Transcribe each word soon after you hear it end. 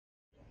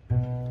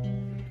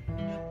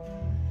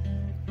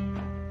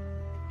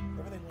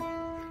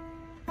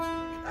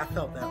I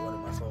felt that one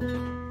in my soul.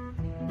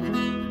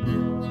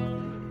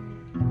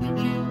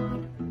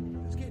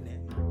 It's getting it.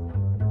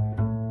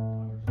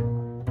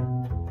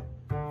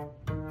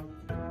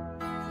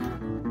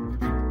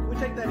 Can we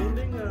take that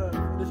ending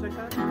this next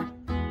time?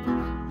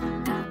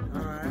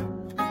 All right.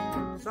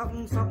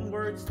 Something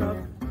word stuff,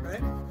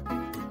 right?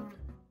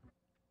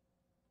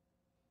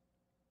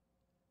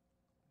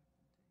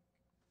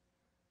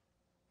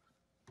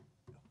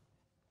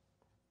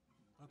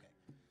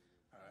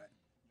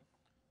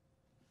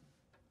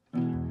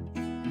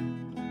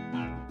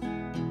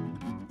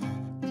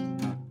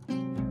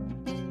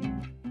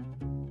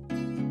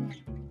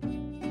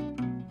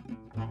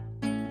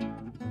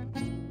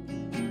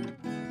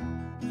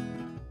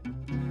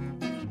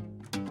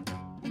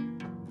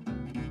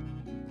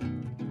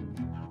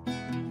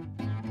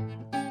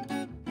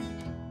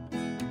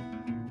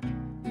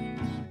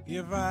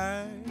 If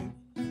I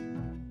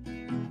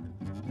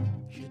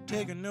should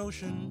take a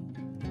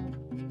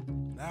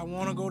notion, I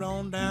want to go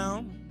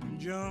down and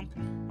jump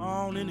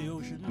on in the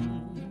ocean.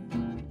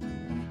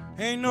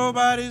 Ain't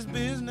nobody's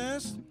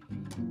business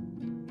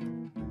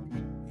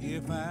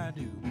if I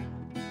do.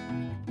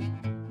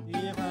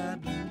 If I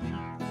do.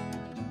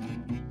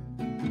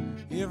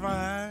 If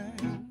I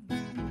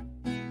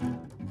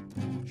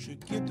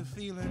should get the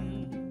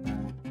feeling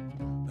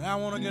that I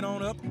want to get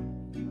on up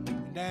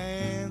and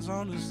dance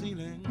on the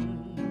ceiling.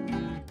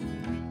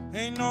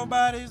 Ain't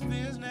nobody's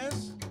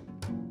business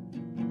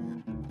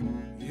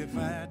if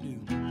I do.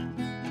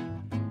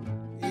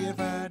 If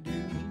I do.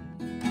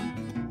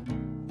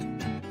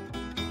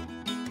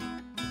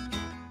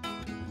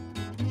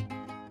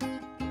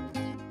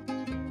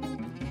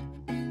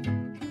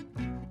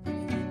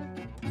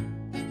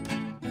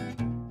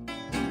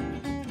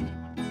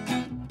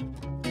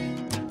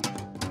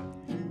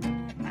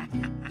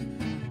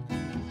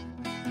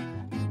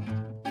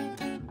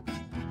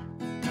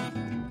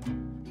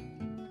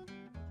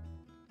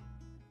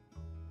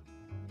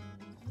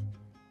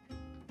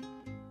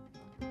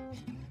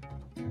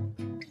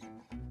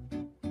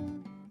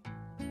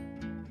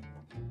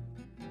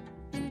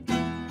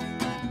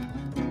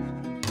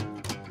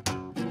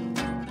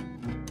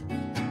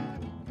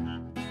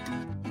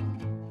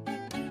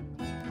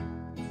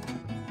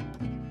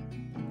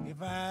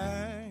 If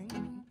I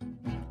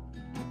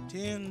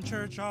attend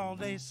church all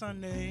day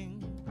Sunday,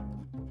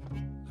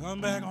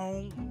 come back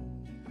home,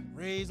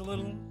 raise a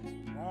little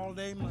all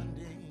day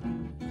Monday,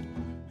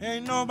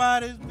 ain't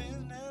nobody's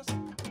business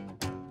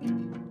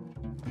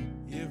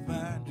if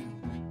I do.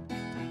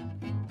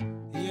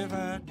 If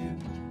I do.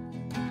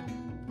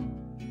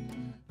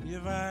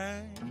 If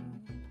I,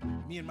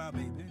 me and my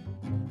baby,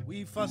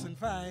 we fuss and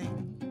fight.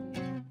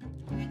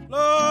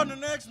 Lord, the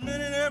next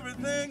minute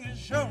everything is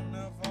sure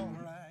enough all right.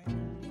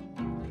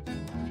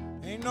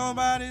 Ain't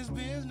nobody's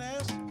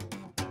business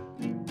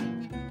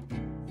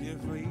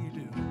if we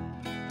do.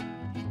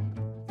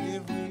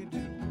 If we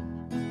do.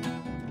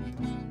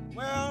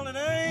 Well, it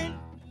ain't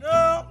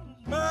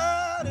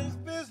nobody's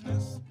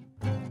business.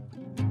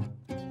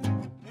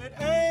 It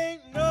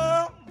ain't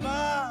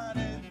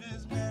nobody's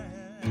business.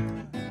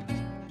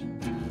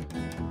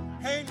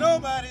 Ain't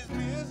nobody's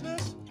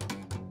business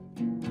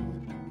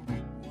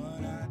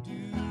what I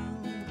do.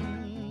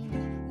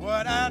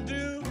 What I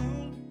do.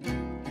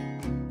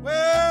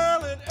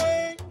 Well, it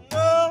ain't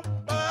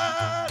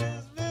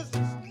nobody's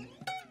business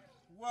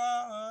what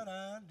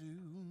I do.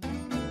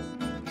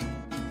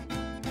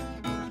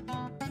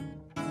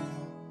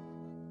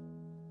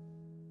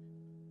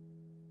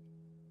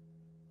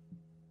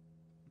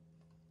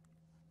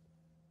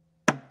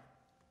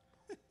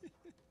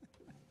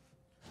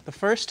 The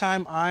first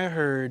time I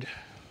heard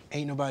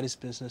Ain't Nobody's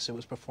Business, it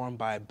was performed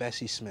by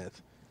Bessie Smith.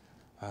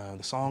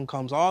 The song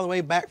comes all the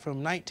way back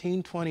from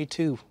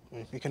 1922,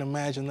 if you can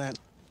imagine that.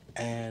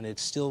 And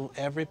it's still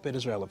every bit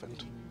as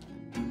relevant.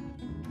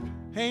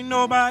 Ain't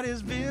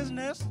nobody's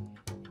business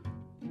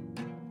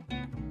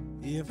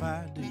if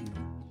I do.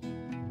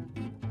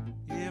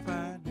 If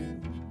I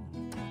do.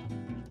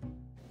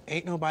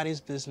 Ain't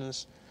Nobody's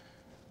Business,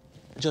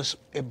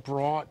 it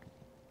brought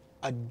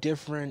a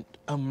different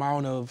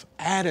amount of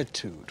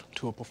attitude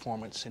to a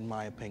performance, in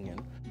my opinion.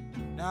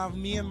 Now,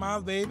 me and my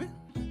baby,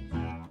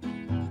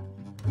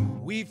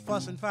 we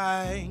fuss and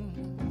fight.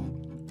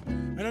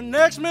 And the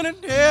next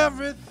minute,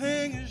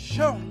 everything is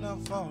sure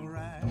enough all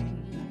right.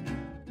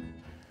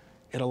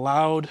 It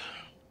allowed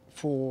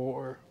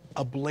for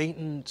a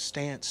blatant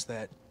stance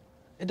that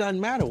it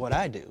doesn't matter what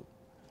I do.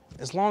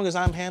 As long as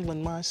I'm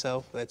handling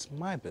myself, that's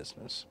my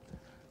business.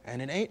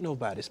 And it ain't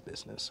nobody's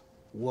business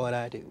what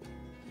I do.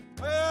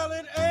 Well,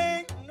 it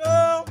ain't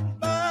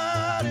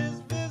nobody's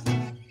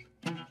business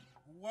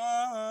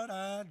what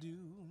I do.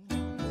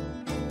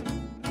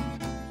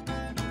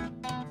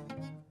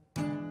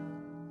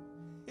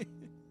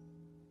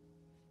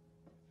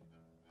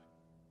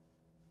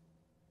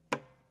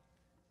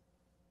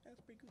 That's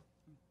pretty good.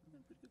 That's pretty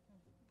good.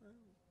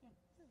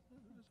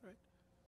 That's right.